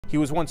He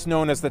was once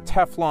known as the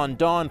Teflon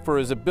Don for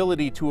his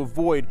ability to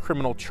avoid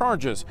criminal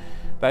charges.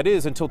 That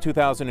is, until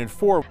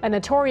 2004. A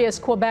notorious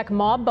Quebec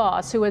mob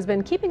boss who has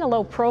been keeping a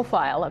low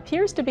profile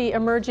appears to be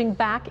emerging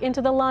back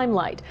into the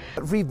limelight.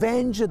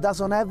 Revenge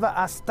doesn't have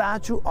a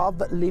statute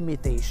of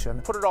limitation.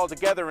 Put it all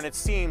together and it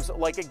seems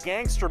like a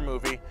gangster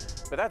movie,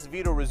 but that's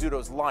Vito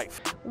Rizzuto's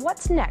life.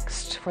 What's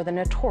next for the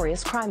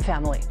notorious crime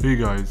family? Hey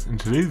guys, in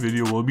today's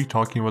video we'll be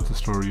talking about the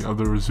story of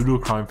the Rizzuto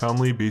crime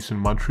family based in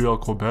Montreal,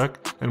 Quebec,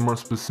 and more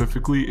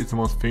specifically its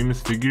most famous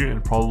figure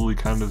and probably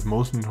Canada's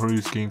most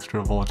notorious gangster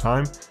of all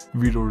time,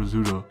 Vito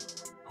Rizzuto,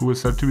 who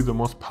was said to be the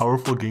most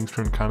powerful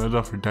gangster in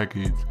Canada for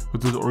decades,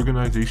 with his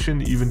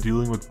organization even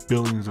dealing with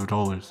billions of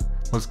dollars.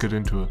 Let's get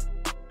into it.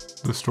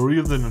 The story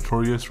of the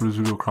notorious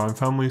Rizzuto crime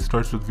family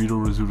starts with Vito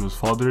Rizzuto's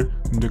father,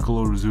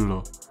 Nicolo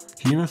Rizzuto.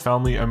 He and his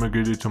family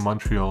emigrated to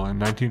Montreal in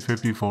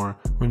 1954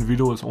 when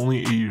Vito was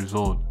only 8 years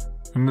old.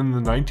 And in the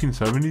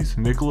 1970s,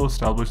 Nicolo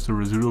established the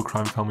Rizzuto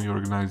Crime Family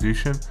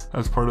organization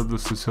as part of the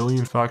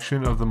Sicilian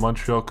faction of the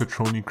Montreal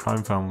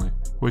crime family,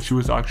 which he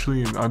was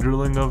actually an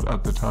underling of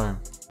at the time.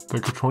 The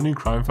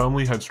crime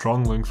family had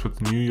strong links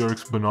with New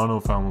York's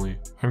Bonanno family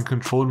and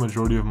controlled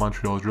majority of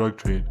Montreal's drug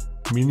trade,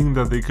 meaning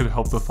that they could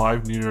help the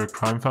 5 New York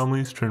crime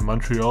families turn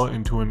Montreal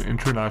into an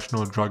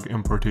international drug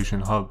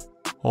importation hub.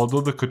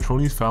 Although the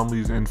Catroni's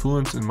family's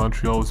influence in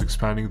Montreal was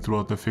expanding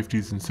throughout the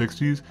 50s and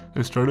 60s,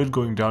 it started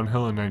going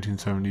downhill in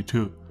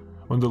 1972,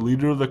 when the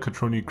leader of the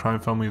Catroni crime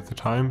family at the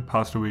time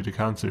passed away to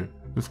cancer.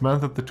 This meant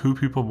that the two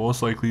people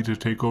most likely to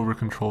take over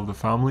control of the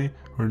family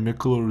were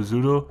Nicolo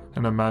Rizzuto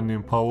and a man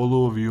named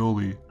Paolo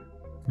Violi.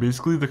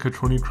 Basically, the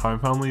Catroni crime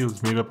family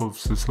was made up of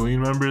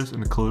Sicilian members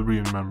and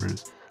Calabrian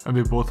members, and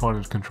they both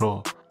wanted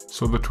control,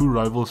 so the two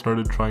rivals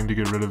started trying to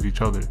get rid of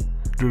each other.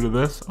 Due to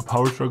this, a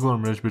power struggle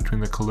emerged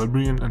between the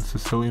Calabrian and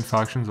Sicilian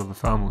factions of the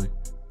family.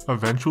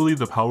 Eventually,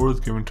 the power was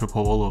given to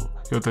Paolo,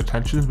 yet the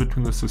tensions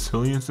between the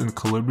Sicilians and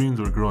Calabrians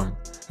were growing,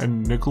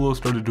 and Nicolo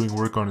started doing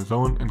work on his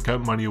own and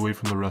kept money away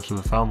from the rest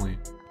of the family.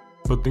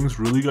 But things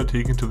really got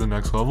taken to the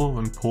next level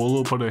when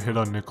Paolo put a hit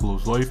on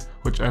Nicolo's life,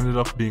 which ended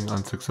up being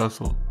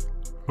unsuccessful.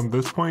 From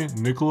this point,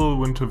 Nicolo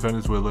went to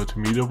Venezuela to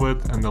meet up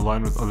with and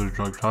align with other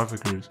drug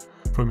traffickers.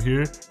 From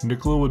here,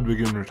 Nicolo would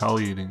begin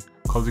retaliating,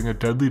 causing a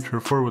deadly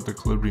turf war with the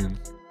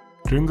Calabrians.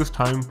 During this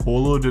time,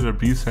 Paolo did a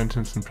brief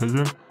sentence in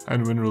prison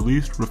and when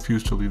released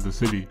refused to leave the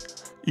city,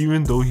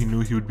 even though he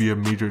knew he would be a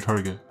major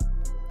target.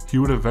 He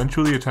would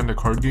eventually attend a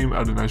card game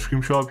at an ice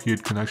cream shop he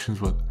had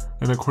connections with,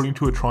 and according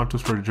to a Toronto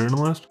Star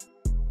journalist,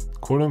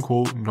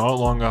 quote-unquote, not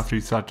long after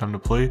he sat down to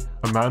play,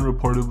 a man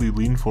reportedly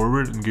leaned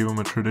forward and gave him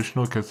a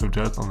traditional kiss of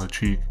death on the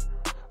cheek.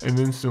 An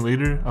instant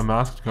later, a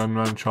masked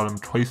gunman shot him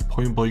twice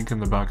point blank in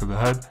the back of the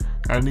head,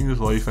 ending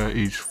his life at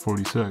age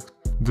 46.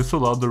 This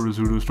allowed the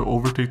Rizzutos to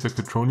overtake the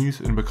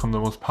Catronis and become the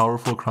most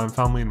powerful crime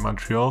family in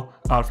Montreal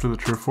after the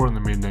turf war in the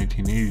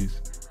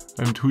mid-1980s.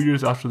 And 2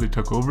 years after they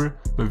took over,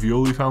 the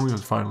Violi family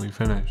was finally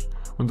finished,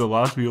 when the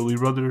last Violi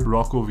brother,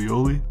 Rocco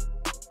Violi,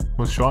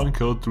 was shot and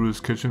killed through his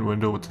kitchen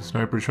window with a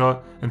sniper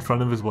shot in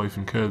front of his wife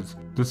and kids.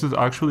 This is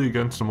actually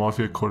against the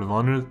Mafia code of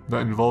honor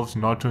that involves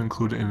not to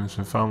include an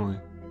innocent family.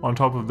 On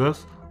top of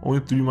this, only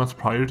 3 months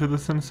prior to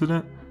this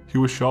incident, he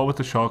was shot with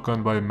a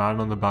shotgun by a man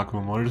on the back of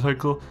a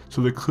motorcycle,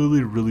 so they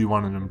clearly really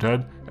wanted him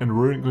dead and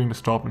weren't going to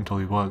stop until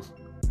he was.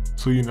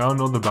 So you now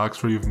know the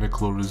backstory of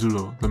Nicolo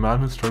Rizzuto, the man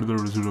who started the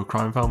Rizzuto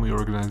Crime Family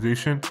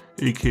organization,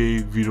 aka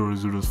Vito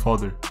Rizzuto's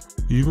father.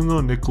 Even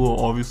though Nicolo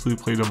obviously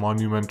played a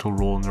monumental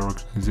role in their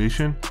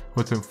organization,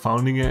 with him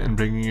founding it and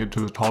bringing it to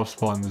the top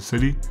spot in the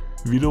city,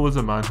 Vito was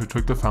a man who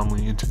took the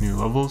family into new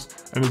levels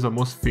and is the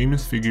most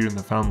famous figure in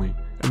the family,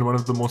 and one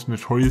of the most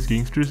notorious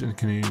gangsters in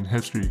Canadian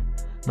history.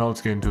 Now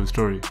let's get into the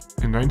story.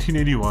 In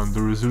 1981, the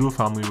Rizzuto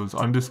family was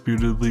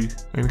undisputedly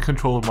in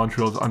control of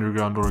Montreal's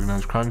underground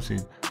organized crime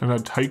scene and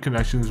had tight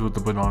connections with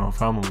the Bonanno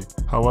family.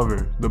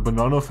 However, the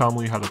Bonanno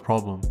family had a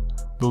problem.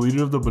 The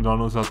leader of the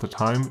Bonannos at the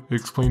time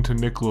explained to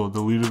Nicolo,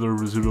 the leader of the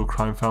Rizzuto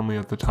crime family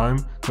at the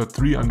time, that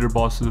 3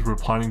 underbosses were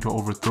planning to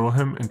overthrow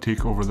him and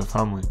take over the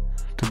family.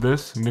 To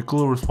this,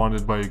 Nicolo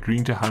responded by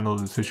agreeing to handle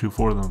this issue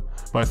for them,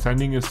 by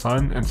sending his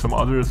son and some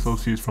other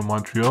associates from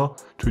Montreal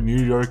to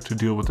New York to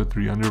deal with the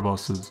 3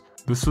 underbosses.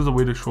 This was a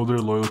way to show their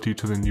loyalty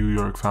to the New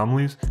York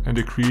families and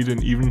to create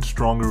an even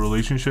stronger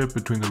relationship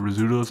between the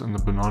Rizzutos and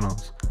the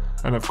Bonannos.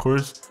 And of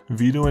course,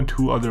 Vito and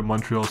 2 other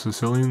Montreal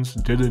Sicilians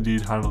did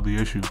indeed handle the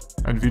issue,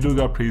 and Vito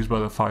got praised by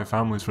the 5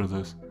 families for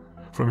this.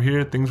 From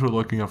here, things were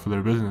looking up for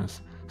their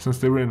business, since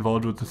they were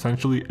involved with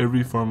essentially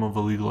every form of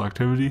illegal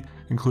activity,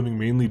 including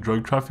mainly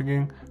drug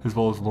trafficking, as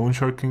well as loan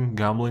sharking,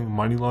 gambling,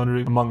 money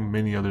laundering, among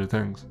many other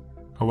things.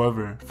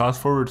 However,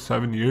 fast forward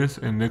 7 years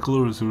and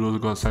Nicolo Rizzuto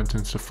got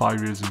sentenced to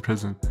 5 years in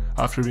prison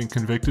after being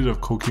convicted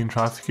of cocaine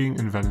trafficking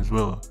in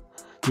Venezuela.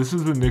 This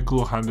is when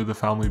Nicolo handed the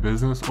family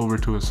business over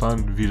to his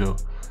son, Vito,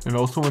 and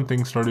also when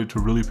things started to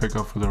really pick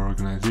up for their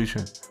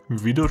organization.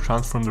 Vito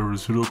transformed the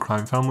Rizzuto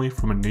crime family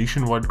from a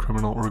nationwide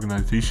criminal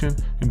organization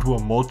into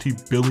a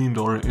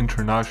multi-billion-dollar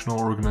international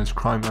organized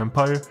crime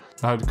empire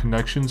that had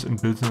connections and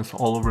business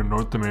all over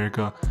North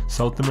America,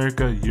 South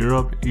America,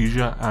 Europe,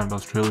 Asia, and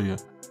Australia.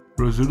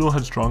 Rizzuto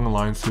had strong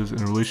alliances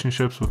and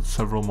relationships with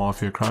several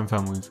Mafia crime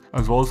families,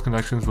 as well as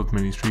connections with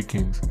many street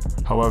kings.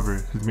 However,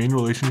 his main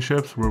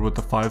relationships were with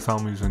the 5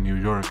 families in New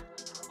York,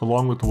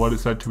 along with what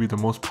is said to be the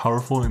most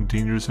powerful and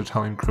dangerous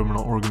Italian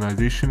criminal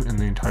organization in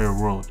the entire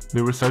world.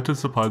 They were said to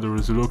supply the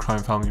Rizzuto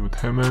crime family with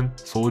hitmen,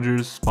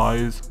 soldiers,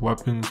 spies,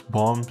 weapons,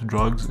 bombs,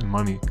 drugs, and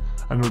money,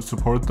 and would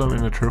support them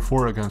in a turf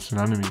war against an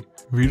enemy.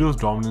 Vito's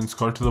dominance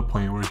got to the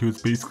point where he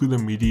was basically the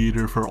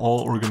mediator for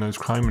all organized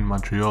crime in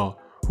Montreal,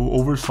 who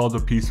oversaw the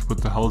peace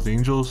with the Hells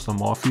Angels, the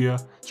Mafia,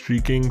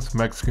 street gangs,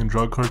 Mexican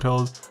drug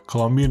cartels,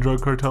 Colombian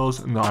drug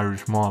cartels, and the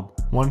Irish mob.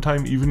 One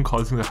time even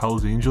causing the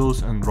Hells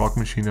Angels and Rock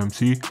Machine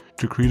MC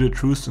to create a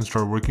truce and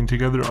start working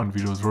together on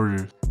Vito's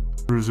orders.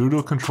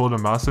 Rizzuto controlled a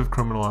massive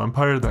criminal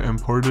empire that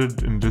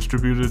imported and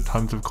distributed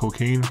tons of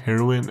cocaine,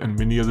 heroin, and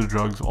many other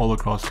drugs all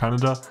across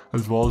Canada,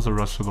 as well as the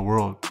rest of the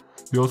world.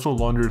 They also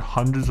laundered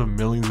hundreds of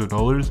millions of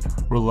dollars,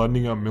 were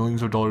lending out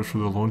millions of dollars for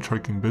the loan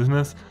sharking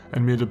business,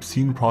 and made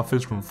obscene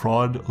profits from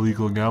fraud,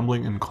 illegal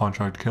gambling, and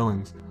contract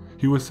killings.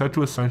 He was said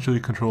to essentially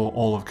control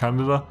all of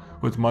Canada,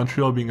 with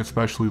Montreal being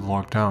especially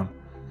locked down.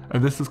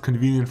 And this is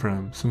convenient for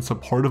him, since a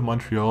part of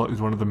Montreal is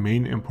one of the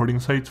main importing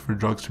sites for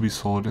drugs to be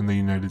sold in the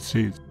United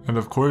States. And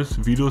of course,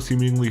 Vito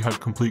seemingly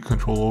had complete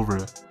control over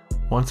it.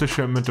 Once a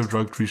shipment of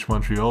drugs reached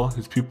Montreal,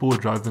 his people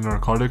would drive the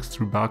narcotics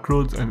through back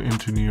roads and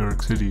into New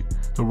York City,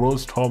 the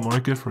world's top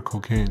market for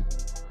cocaine.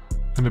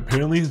 And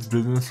apparently his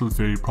business was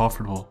very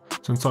profitable,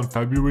 since on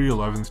February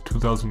 11,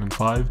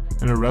 2005,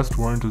 an arrest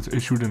warrant was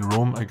issued in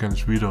Rome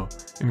against Vito,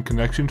 in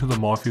connection to the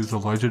Mafia's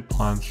alleged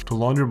plans to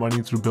launder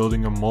money through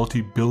building a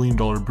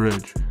multi-billion-dollar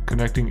bridge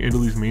connecting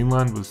Italy's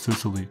mainland with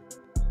Sicily.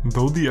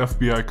 Though the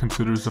FBI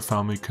considers the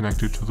family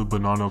connected to the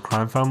Rizzuto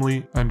crime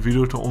family and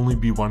Vito to only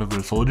be one of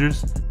their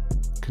soldiers,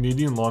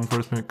 Canadian law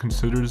enforcement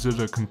considers it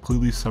a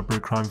completely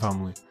separate crime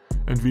family,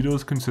 and Vito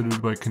is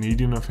considered by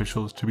Canadian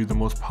officials to be the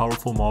most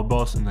powerful mob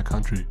boss in the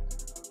country.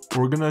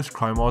 Organized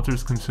crime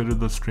authors consider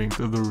the strength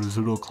of the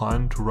Rizzuto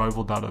clan to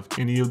rival that of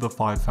any of the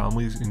 5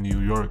 families in New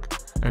York,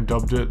 and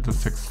dubbed it the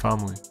 6th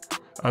family.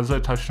 As I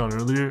touched on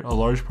earlier, a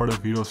large part of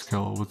Vito's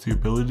skill was the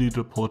ability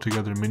to pull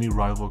together many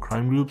rival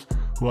crime groups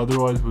who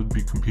otherwise would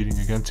be competing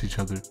against each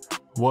other.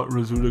 What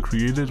Rizzuto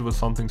created was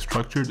something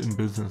structured and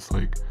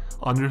business-like.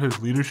 Under his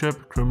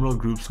leadership, criminal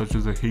groups such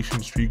as the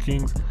Haitian street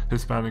gangs,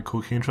 Hispanic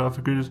cocaine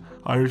traffickers,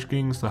 Irish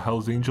gangs, the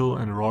Hells Angel,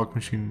 and Rock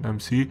Machine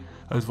MC,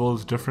 as well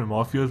as different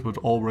mafias would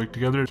all work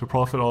together to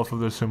profit off of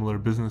their similar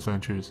business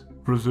ventures.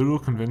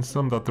 Rizzuto convinced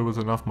them that there was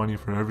enough money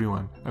for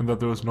everyone, and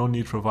that there was no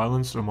need for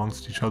violence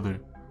amongst each other.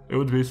 It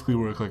would basically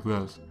work like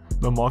this.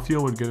 The Mafia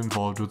would get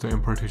involved with the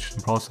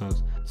importation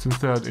process, since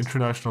they had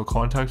international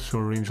contacts to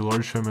arrange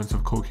large shipments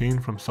of cocaine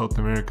from South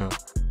America.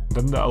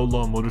 Then the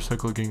outlaw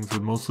motorcycle gangs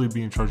would mostly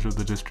be in charge of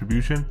the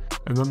distribution,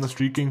 and then the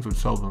street gangs would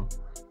sell them.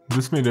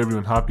 This made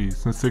everyone happy,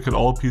 since they could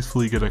all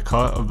peacefully get a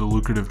cut of the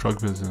lucrative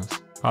drug business.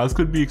 As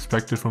could be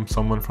expected from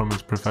someone from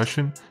his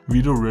profession,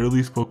 Vito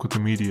rarely spoke with the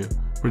media,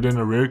 but in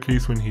a rare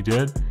case when he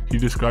did, he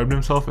described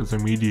himself as a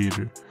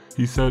mediator.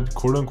 He said,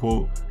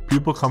 quote-unquote,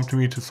 "People come to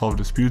me to solve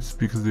disputes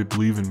because they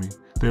believe in me.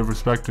 They have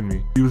respected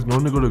me." He was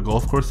known to go to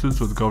golf courses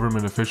with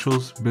government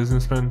officials,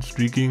 businessmen,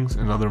 street gangs,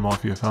 and other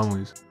mafia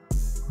families.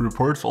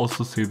 Reports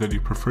also say that he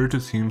preferred to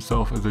see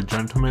himself as a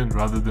gentleman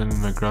rather than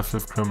an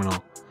aggressive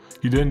criminal.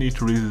 He didn't need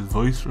to raise his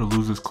voice or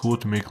lose his cool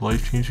to make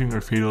life-changing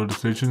or fatal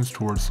decisions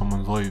towards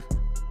someone's life.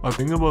 A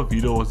thing about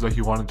Vito was that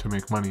he wanted to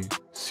make money,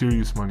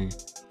 serious money,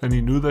 and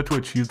he knew that to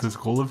achieve this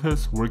goal of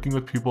his, working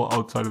with people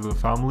outside of the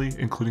family,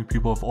 including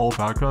people of all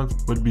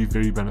backgrounds, would be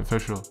very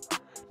beneficial.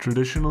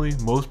 Traditionally,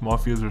 most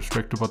mafias are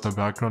strict about the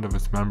background of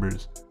its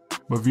members,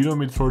 but Vito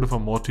made sort of a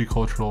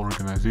multicultural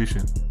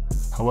organization.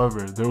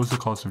 However, there was a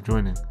cost of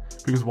joining,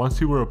 because once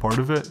you were a part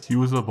of it, he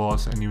was the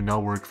boss and you now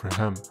worked for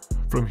him.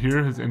 From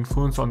here, his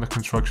influence on the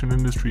construction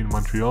industry in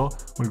Montreal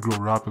would grow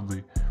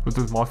rapidly, with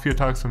his mafia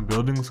tax on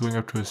buildings going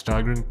up to a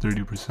staggering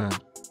 30%.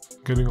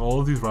 Getting all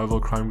of these rival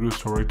crime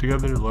groups to work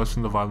together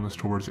lessened the violence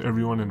towards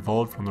everyone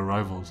involved from the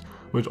rivals,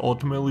 which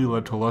ultimately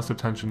led to less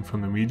attention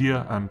from the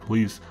media and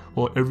police,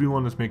 while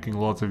everyone was making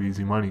lots of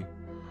easy money.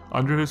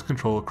 Under his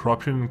control,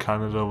 corruption in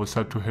Canada was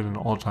set to hit an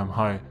all-time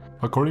high.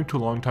 According to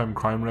longtime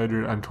crime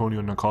writer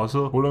Antonio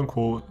Nicolo,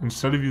 quote-unquote,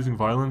 "Instead of using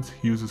violence,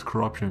 he uses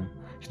corruption.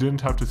 He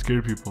didn't have to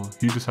scare people,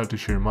 he just had to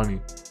share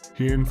money.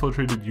 He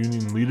infiltrated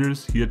union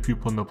leaders, he had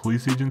people in the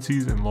police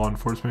agencies and law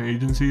enforcement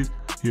agencies,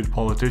 he had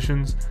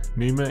politicians,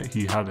 name it,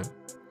 he had it."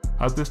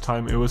 At this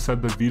time, it was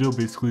said that Vito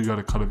basically got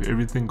a cut of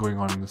everything going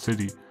on in the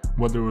city,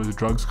 whether it was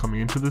drugs coming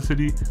into the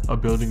city, a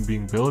building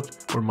being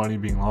built, or money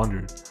being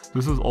laundered.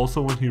 This was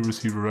also when he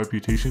received a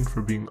reputation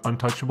for being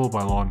untouchable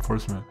by law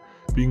enforcement,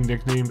 being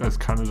nicknamed as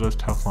Canada's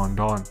Teflon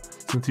Don,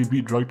 since he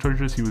beat drug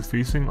charges he was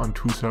facing on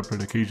 2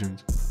 separate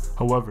occasions.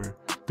 However,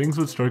 things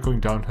would start going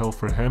downhill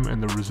for him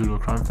and the Rizzuto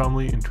crime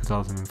family in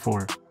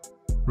 2004.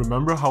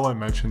 Remember how I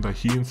mentioned that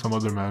he and some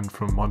other men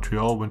from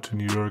Montreal went to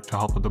New York to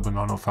help with the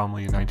Bonanno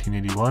family in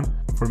 1981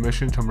 for a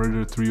mission to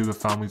murder 3 of the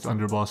family's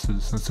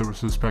underbosses since they were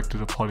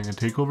suspected of plotting a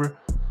takeover?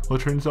 Well,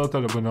 it turns out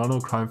that a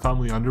Bonanno crime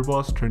family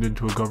underboss turned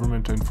into a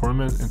government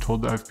informant and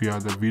told the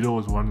FBI that Vito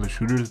was one of the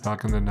shooters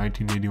back in the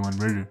 1981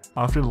 murder,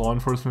 after law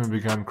enforcement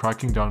began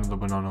cracking down on the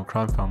Bonanno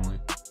crime family.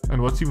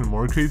 And what's even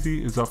more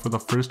crazy is that for the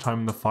first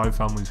time in the 5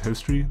 family's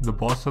history, the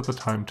boss at the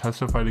time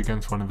testified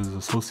against one of his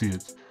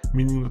associates,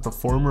 meaning that the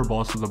former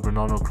boss of the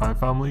Bonanno crime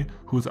family,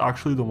 who was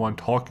actually the one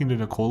talking to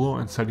Nicolo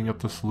and setting up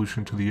the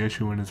solution to the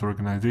issue in his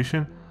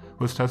organization,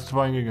 was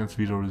testifying against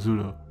Vito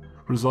Rizzuto,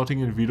 resulting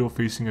in Vito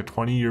facing a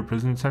 20-year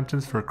prison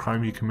sentence for a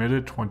crime he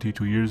committed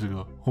 22 years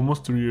ago.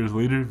 Almost 3 years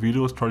later,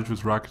 Vito was charged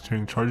with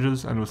racketeering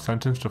charges and was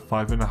sentenced to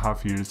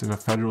 5.5 years in a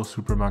federal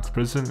supermax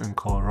prison in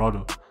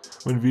Colorado.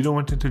 When Vito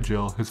went into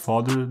jail, his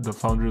father, the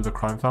founder of the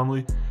crime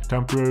family,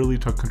 temporarily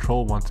took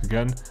control once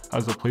again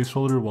as a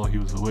placeholder while he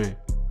was away.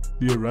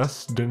 The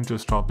arrests didn't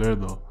just stop there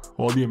though.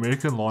 While the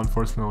American law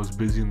enforcement was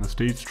busy in the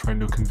States trying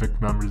to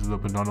convict members of the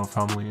Bonanno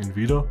family and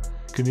Vito,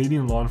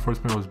 Canadian law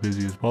enforcement was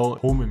busy as well,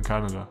 home in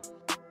Canada.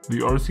 The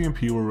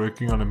RCMP were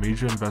working on a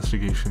major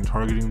investigation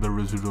targeting the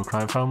Rizzuto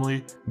crime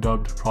family,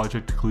 dubbed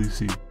Project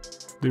Khaleesi.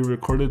 They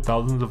recorded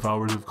thousands of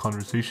hours of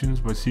conversations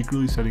by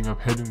secretly setting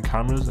up hidden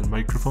cameras and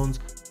microphones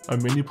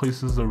at many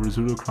places the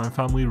Rizzuto crime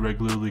family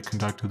regularly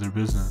conducted their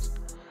business.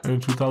 And in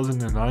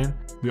 2009,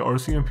 the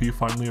RCMP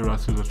finally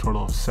arrested a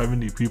total of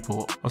 70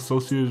 people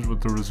associated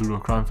with the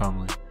Rizzuto crime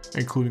family,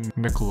 including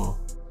Nicolo.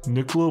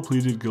 Nicolo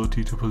pleaded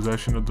guilty to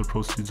possession of the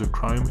proceeds of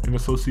crime in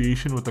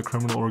association with a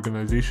criminal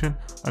organization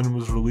and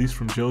was released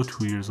from jail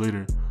 2 years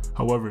later.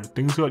 However,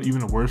 things got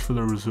even worse for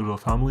the Rizzuto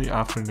family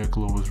after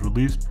Nicolo was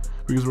released,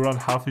 because around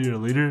half a year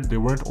later, they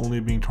weren't only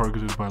being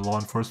targeted by law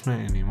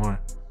enforcement anymore.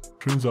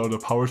 Turns out a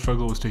power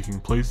struggle was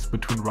taking place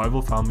between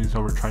rival families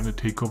that were trying to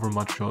take over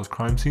Montreal's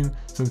crime scene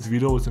since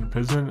Vito was in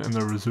prison and the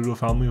Rizzuto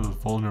family was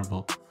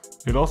vulnerable.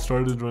 It all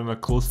started when a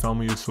close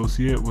family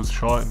associate was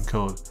shot and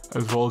killed,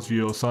 as well as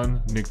Vito's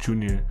son, Nick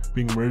Jr.,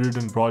 being murdered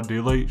in broad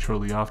daylight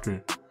shortly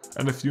after.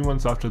 And a few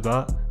months after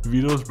that,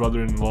 Vito's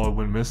brother-in-law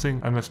went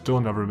missing and has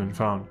still never been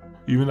found.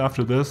 Even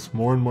after this,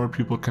 more and more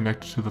people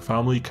connected to the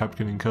family kept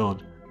getting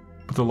killed.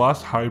 But the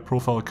last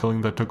high-profile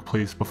killing that took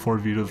place before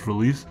Vito's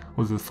release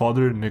was his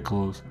father,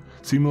 Nicolo's.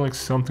 Seeming like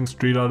something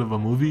straight out of a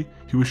movie,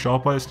 he was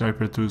shot by a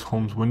sniper through his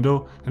home's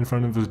window in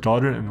front of his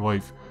daughter and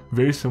wife,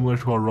 very similar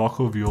to how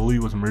Rocco Violi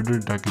was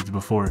murdered decades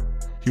before.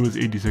 He was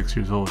 86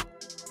 years old.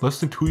 Less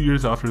than 2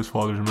 years after his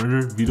father's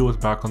murder, Vito was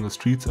back on the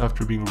streets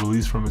after being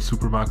released from his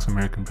supermax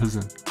American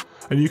prison.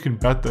 And you can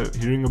bet that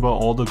hearing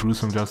about all the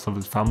gruesome deaths of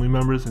his family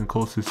members and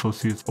close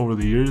associates over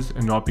the years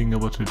and not being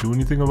able to do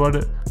anything about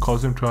it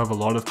caused him to have a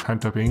lot of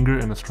pent-up anger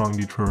and a strong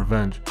need for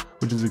revenge,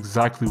 which is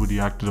exactly what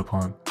he acted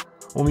upon.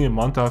 Only a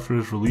month after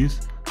his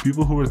release,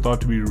 people who were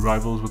thought to be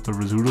rivals with the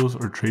Rizzutos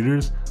or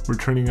traitors were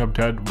turning up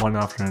dead one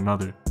after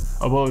another.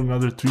 About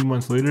another 3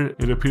 months later,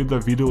 it appeared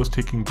that Vito was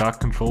taking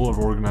back control of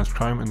organized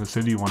crime in the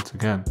city once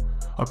again.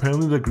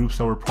 Apparently the groups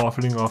that were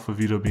profiting off of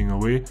Vito being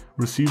away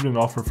received an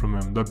offer from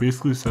him that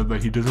basically said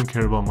that he doesn't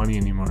care about money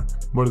anymore,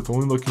 but is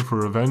only looking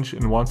for revenge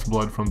and wants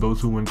blood from those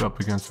who went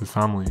up against his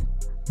family.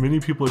 Many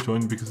people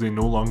joined because they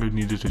no longer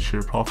needed to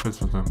share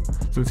profits with him,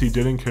 since he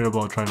didn't care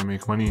about trying to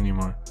make money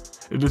anymore.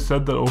 It is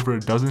said that over a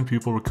dozen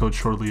people were killed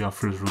shortly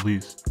after his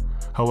release.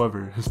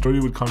 However, his story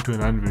would come to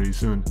an end very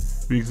soon,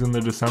 because in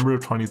the December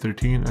of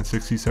 2013, at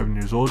 67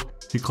 years old,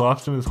 he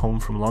collapsed in his home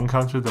from lung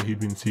cancer that he'd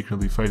been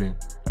secretly fighting,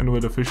 and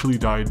would officially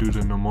die due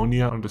to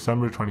pneumonia on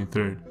December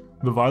 23rd.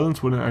 The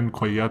violence wouldn't end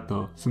quite yet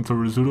though, since the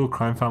Rizzuto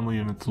crime family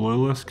and its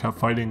loyalists kept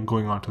fighting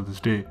going on to this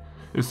day.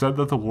 It's said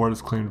that the war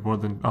has claimed more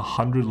than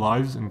 100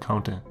 lives and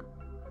counting.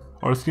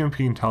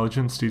 RCMP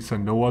intelligence states that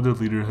no other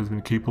leader has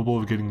been capable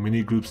of getting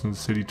many groups in the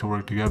city to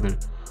work together,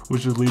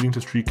 which is leading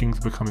to street kings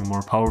becoming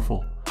more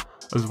powerful,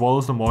 as well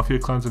as the Mafia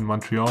clans in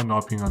Montreal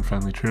not being on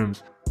friendly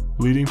terms,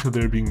 leading to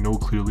there being no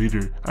clear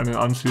leader and an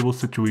unstable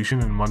situation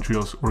in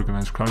Montreal's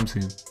organized crime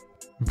scene.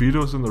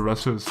 Vito's and the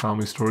rest of his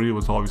family story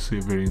was obviously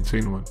a very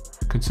insane one,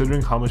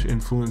 considering how much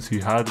influence he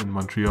had in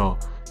Montreal,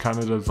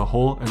 Canada as a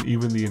whole, and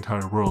even the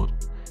entire world.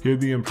 He had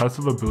the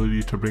impressive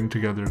ability to bring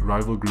together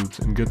rival groups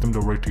and get them to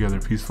work together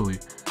peacefully,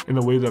 in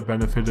a way that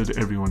benefited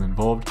everyone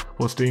involved,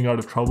 while staying out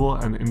of trouble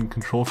and in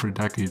control for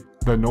decades,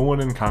 that no one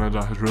in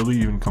Canada has really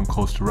even come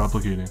close to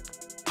replicating.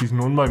 He's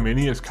known by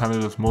many as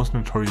Canada's most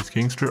notorious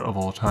gangster of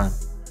all time.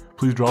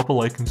 Please drop a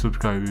like and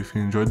subscribe if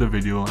you enjoyed the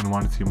video and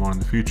want to see more in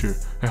the future.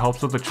 It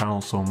helps out the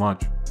channel so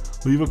much.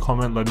 Leave a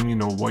comment letting me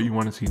know what you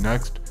want to see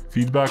next,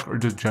 feedback, or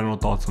just general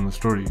thoughts on the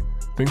story.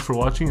 Thanks for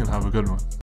watching and have a good one.